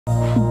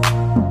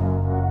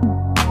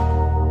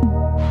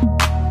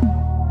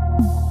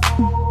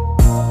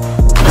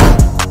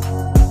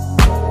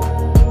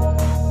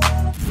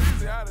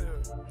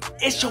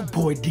It's your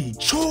boy D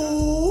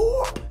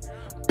Troop,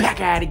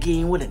 back at it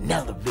again with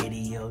another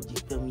video. You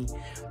feel me?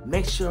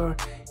 Make sure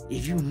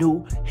if you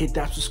new, hit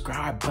that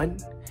subscribe button.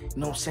 You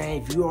know what I'm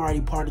saying? If you already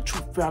part of the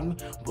Troop family,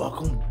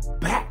 welcome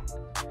back.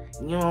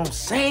 You know what I'm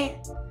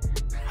saying?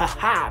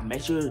 Haha.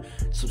 Make sure to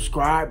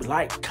subscribe,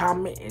 like,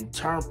 comment, and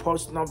turn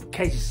post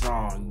notifications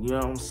on. You know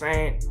what I'm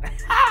saying?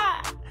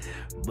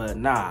 But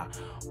nah.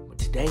 But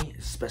today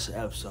is a special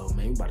episode,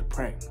 man. We about to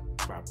prank.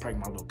 About to prank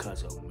my little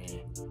cousin,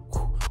 man.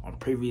 On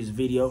previous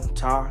video,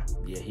 Tar,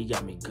 yeah, he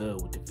got me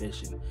good with the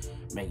fishing,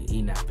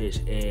 eating that fish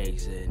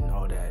eggs and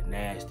all that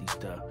nasty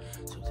stuff.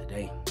 So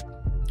today,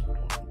 what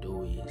I'm gonna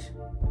do is,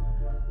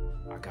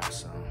 I got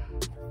some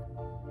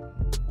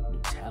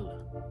Nutella,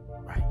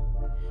 right?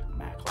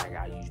 I'm act like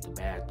I used the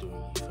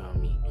bathroom, you feel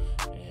me?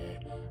 And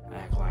I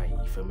act like,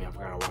 you feel me, I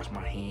forgot to wash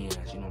my hands,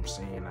 you know what I'm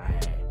saying? I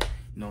had,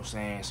 you know what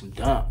I'm saying,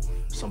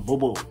 some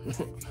boo-boo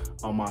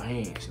on my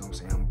hands, you know what I'm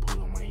saying? I'm gonna put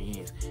it on my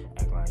hands,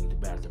 act like I need the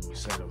bathroom,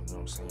 etc., you know what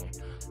I'm saying?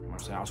 You know what I'm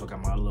saying? I also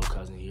got my little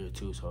cousin here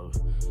too, so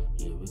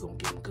yeah, we gonna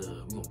get him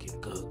good. We gonna get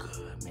him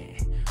good, man.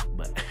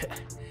 But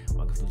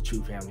welcome to the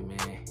Troop family,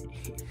 man.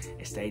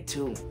 And stay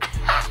tuned.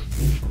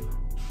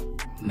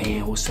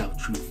 Man, what's up,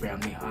 Troop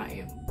family? I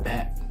am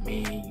back,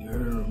 man. You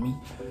heard me?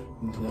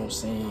 You know what I'm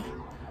saying?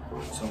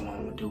 So what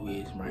I'm gonna do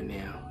is right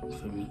now, you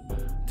feel me?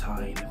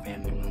 Ty in the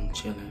family room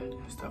chilling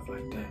and stuff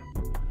like that.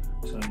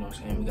 So you know what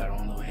I'm saying? We got our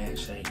own little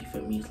handshake, you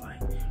feel me? It's like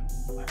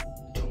 1,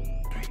 2,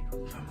 3.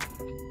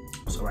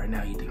 So right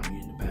now you think I'm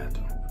using the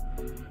bathroom.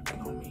 You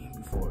know what I mean?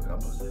 Before I'm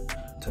about to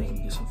take him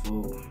to get some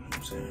food, you know what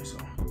I'm saying? So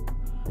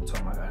I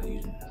gotta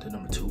use the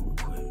number 2 real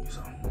quick.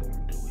 So what I'm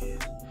gonna do is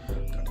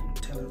got the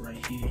Nutella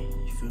right here,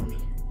 you feel me?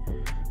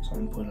 So I'm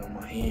gonna put it on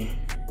my hand.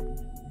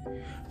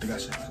 I think I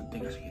should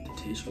get the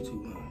tissue too.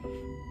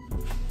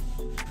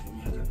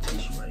 I got the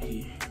tissue right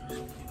here. So,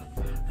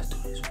 let's do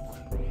this real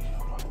quick, man.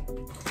 Hold on.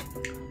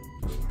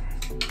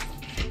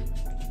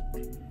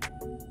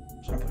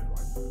 So I put it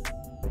right.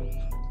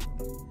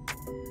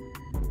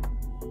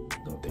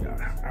 Don't think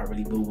I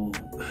really boo-boo.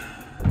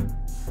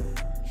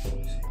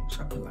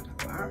 Should I put like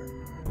a lot?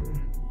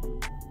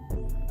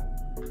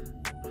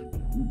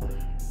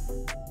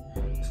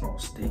 It's all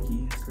sticky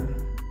and stuff.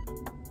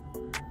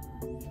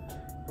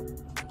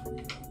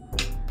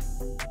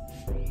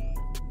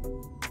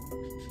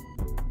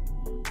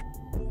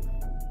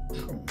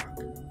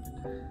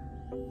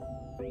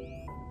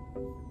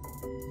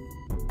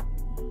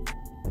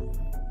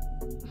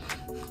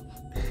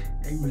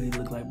 They really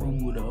look like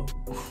boo-boo though.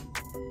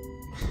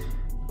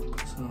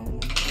 So,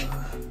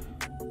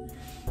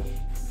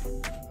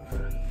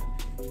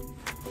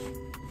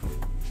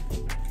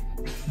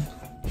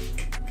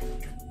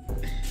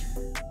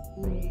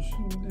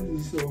 this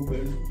is so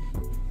bad.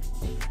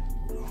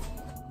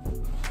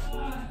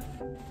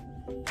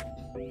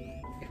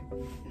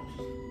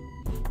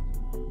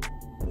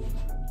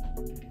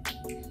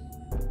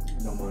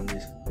 Don't mind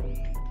this.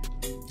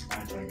 I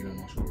try to get on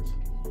my shorts.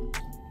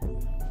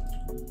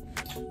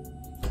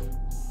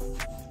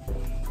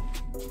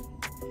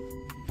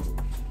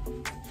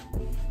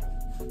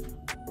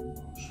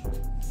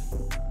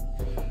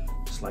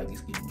 It's like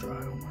it's getting dry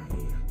on my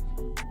hand.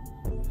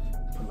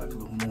 Put like a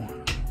little more.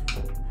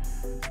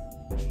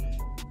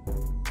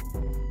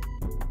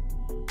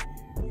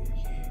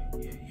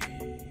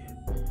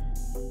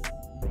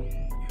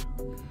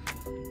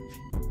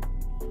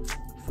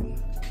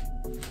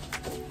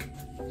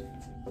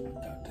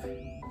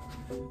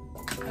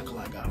 Act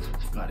like I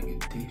forgot to get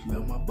the tissue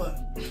out my butt.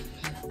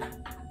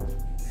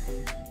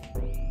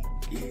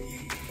 Yeah.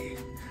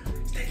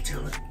 Stay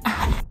tuned.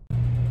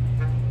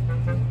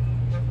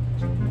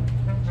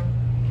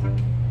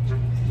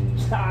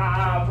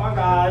 My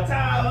God, Ty,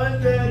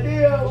 what's the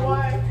deal,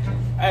 boy?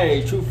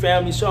 Hey, Troop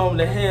family, show them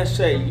the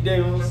handshake. You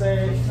dig what I'm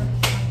saying?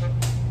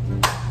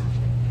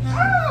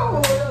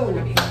 Oh,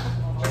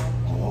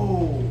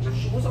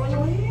 shit, what's on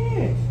your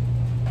hands?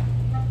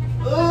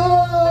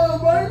 Oh,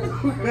 boy,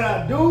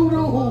 got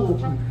doo-doo.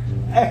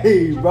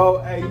 Hey,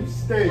 bro, hey, you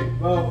stink,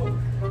 bro.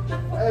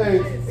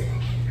 Hey,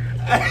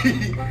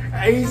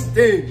 you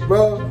stink,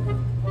 bro.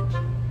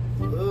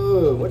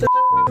 What the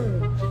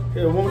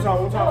Here, one more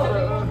time.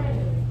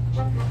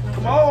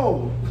 Come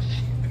on.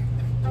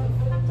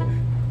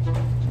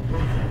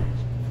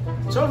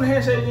 Show them the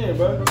handshake again,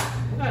 bro.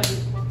 What you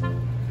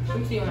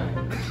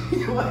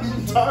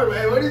talking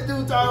about? What this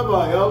dude talking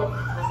about, yo?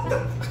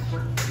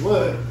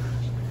 What?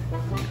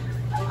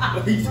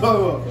 What are you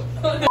talking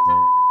about?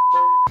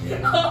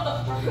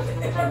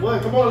 What?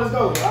 Come on, let's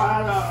go. I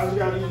just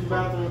gotta use the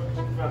bathroom.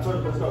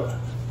 Let's go.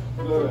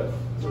 Good.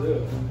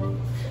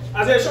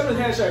 Isaiah, show me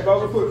the handshake, bro.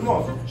 Real quick. Come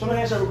on. Show me the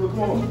handshake real quick.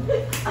 Come on.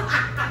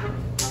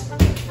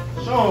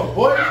 Show him,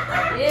 boy.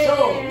 Yeah.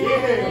 Show him. Yeah.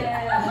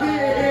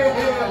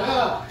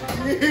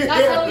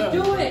 That's how we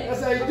do it.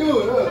 That's how you do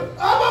it,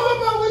 huh?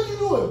 What you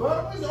doing, bro?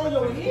 What's on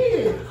your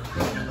head?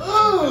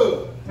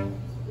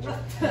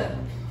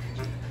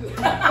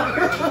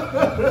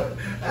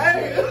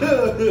 Hey.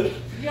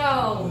 Yo.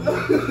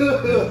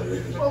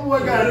 My boy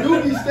got a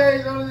doobie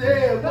stain on his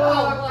head, boy.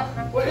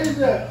 What is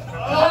that?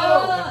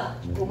 Oh,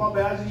 my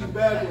bad. I just used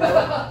bathroom,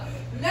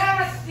 bro.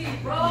 Nasty,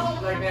 bro.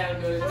 Like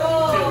that, dude.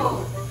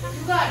 Bro,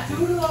 you got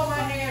doodle on my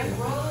hands,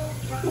 bro.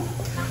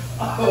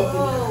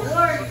 Oh,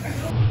 Lord.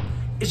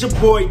 It's your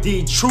boy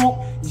D Troop.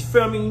 You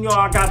feel me? You know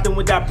I got them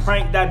with that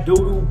prank, that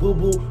doodle boo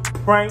boo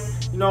prank.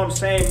 You know what I'm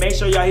saying? Make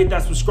sure y'all hit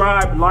that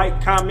subscribe,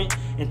 like, comment,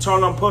 and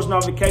turn on post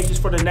notifications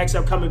for the next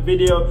upcoming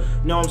video. You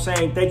know what I'm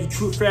saying? Thank you,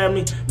 Troop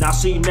family, and I'll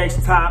see you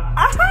next time.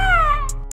 Aha!